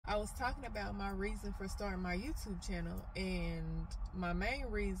I was talking about my reason for starting my YouTube channel, and my main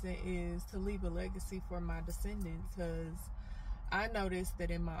reason is to leave a legacy for my descendants, because I noticed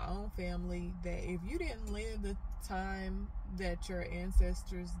that in my own family that if you didn't live the time that your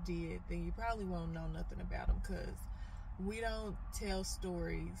ancestors did, then you probably won't know nothing about them, because we don't tell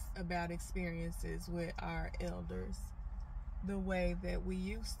stories about experiences with our elders the way that we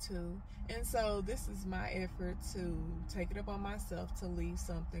used to. And so this is my effort to take it upon myself to leave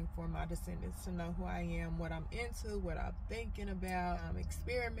something for my descendants, to know who I am, what I'm into, what I'm thinking about. I'm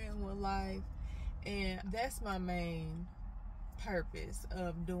experimenting with life, and that's my main purpose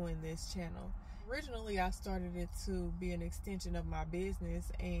of doing this channel. Originally, I started it to be an extension of my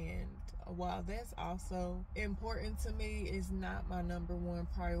business, and while that's also important to me, it's not my #1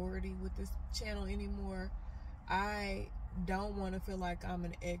 priority with this channel anymore. I don't want to feel like I'm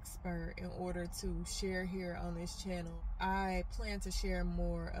an expert in order to share here on this channel. I plan to share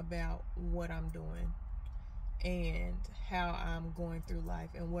more about what I'm doing and how I'm going through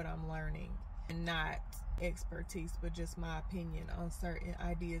life and what I'm learning, and not expertise, but just my opinion on certain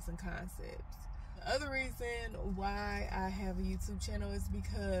ideas and concepts. The other reason why I have a YouTube channel is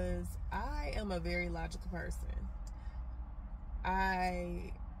because I am a very logical person.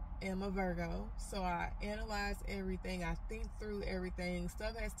 I am a Virgo, so I analyze everything, I think through everything,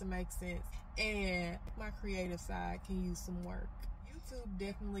 stuff has to make sense, and my creative side can use some work. YouTube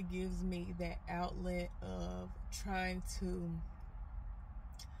definitely gives me that outlet of trying to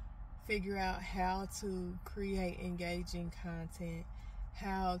figure out how to create engaging content,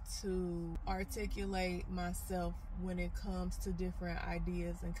 how to articulate myself when it comes to different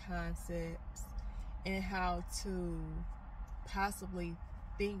ideas and concepts, and how to possibly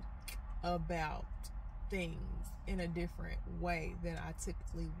think about things in a different way than I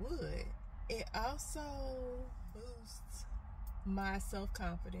typically would. It also boosts my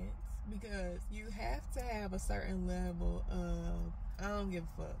self-confidence, because you have to have a certain level of I don't give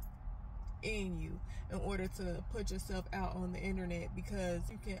a fuck in you in order to put yourself out on the internet, because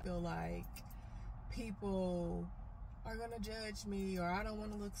you can feel like people are gonna judge me or I don't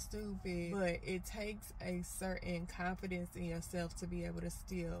want to look stupid. But it takes a certain confidence in yourself to be able to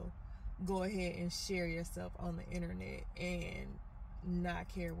still go ahead and share yourself on the internet and not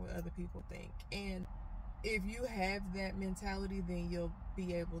care what other people think. And if you have that mentality, then you'll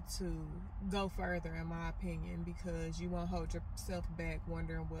be able to go further, in my opinion, because you won't hold yourself back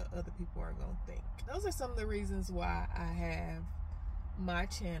wondering what other people are going to think. Those are some of the reasons why I have my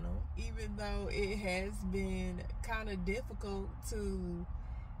channel, even though it has been kind of difficult to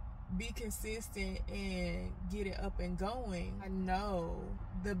be consistent and get it up and going. I know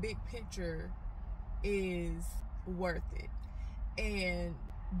the big picture is worth it, and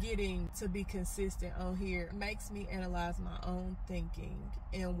getting to be consistent on here makes me analyze my own thinking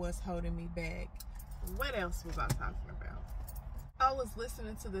and what's holding me back. What else was I talking about? I was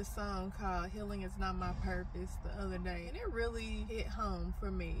listening to this song called Healing Is Not My Purpose the other day, and it really hit home for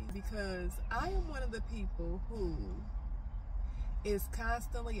me, because I am one of the people who is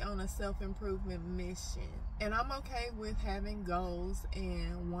constantly on a self-improvement mission, and I'm okay with having goals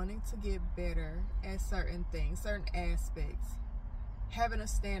and wanting to get better at certain things, certain aspects, having a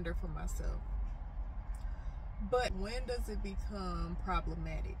standard for myself. But when does it become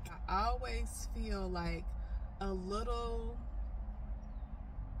problematic? I always feel like a little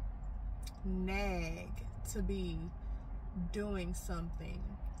nag to be doing something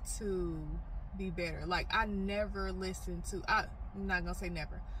to be better. Like, I never listen to, I'm not gonna say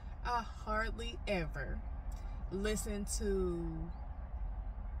never, I hardly ever listen to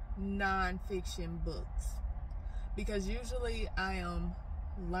non-fiction books, because usually I am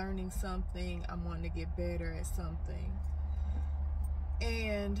learning something, I'm wanting to get better at something,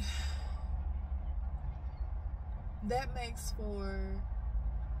 and that makes for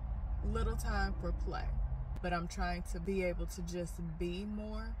little time for play. But I'm trying to be able to just be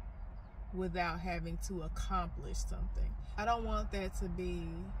more without having to accomplish something. I don't want that to be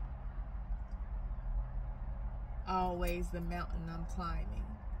always the mountain I'm climbing.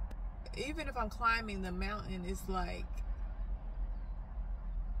 Even if I'm climbing the mountain, it's like,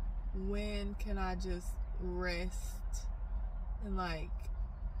 when can I just rest and like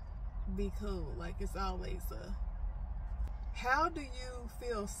be cool? Like, it's always a, how do you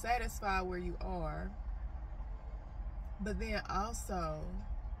feel satisfied where you are, but then also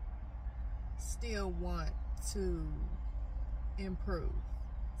still want to improve?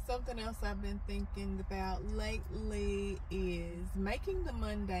 Something else I've been thinking about lately is making the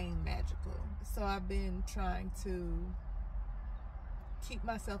mundane magical. So I've been trying to keep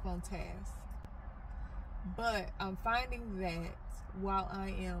myself on task But I'm finding that while I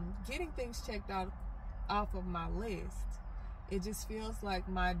am getting things checked out off of my list, it just feels like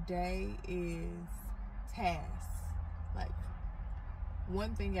my day is tasks, like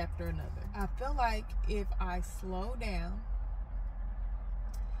one thing after another. I feel like if I slow down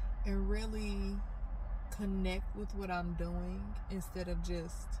and really connect with what I'm doing instead of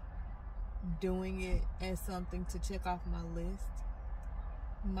just doing it as something to check off my list,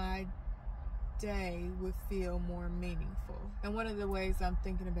 my day would feel more meaningful. And one of the ways I'm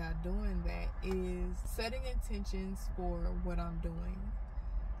thinking about doing that is setting intentions for what I'm doing,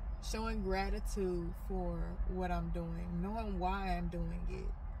 showing gratitude for what I'm doing, knowing why I'm doing it,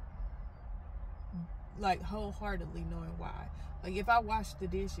 like wholeheartedly knowing why. Like if I wash the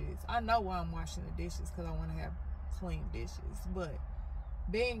dishes, I know why I'm washing the dishes, because I want to have clean dishes. But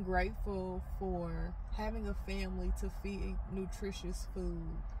being grateful for having a family to feed nutritious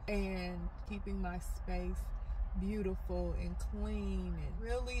food and keeping my space beautiful and clean, and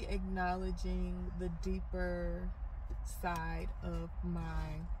really acknowledging the deeper side of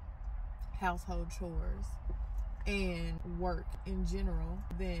my household chores and work in general,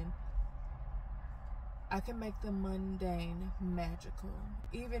 then I can make the mundane magical.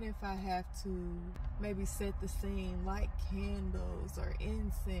 Even if I have to maybe set the scene, light candles or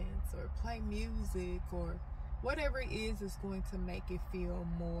incense or play music or whatever it is going to make it feel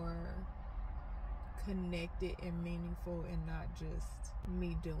more connected and meaningful, and not just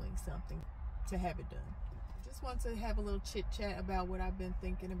me doing something to have it done. Just want to have a little chit chat about what I've been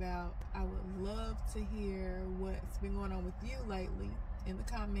thinking about. I would love to hear what's been going on with you lately in the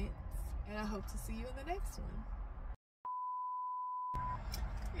comments. And I hope to see you in the next one.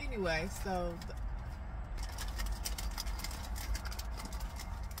 Anyway, so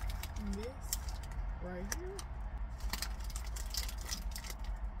this right here.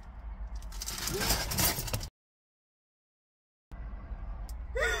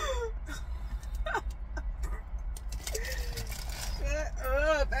 Shut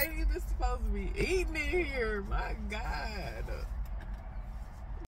up. Ain't even supposed to be eating in here. My God.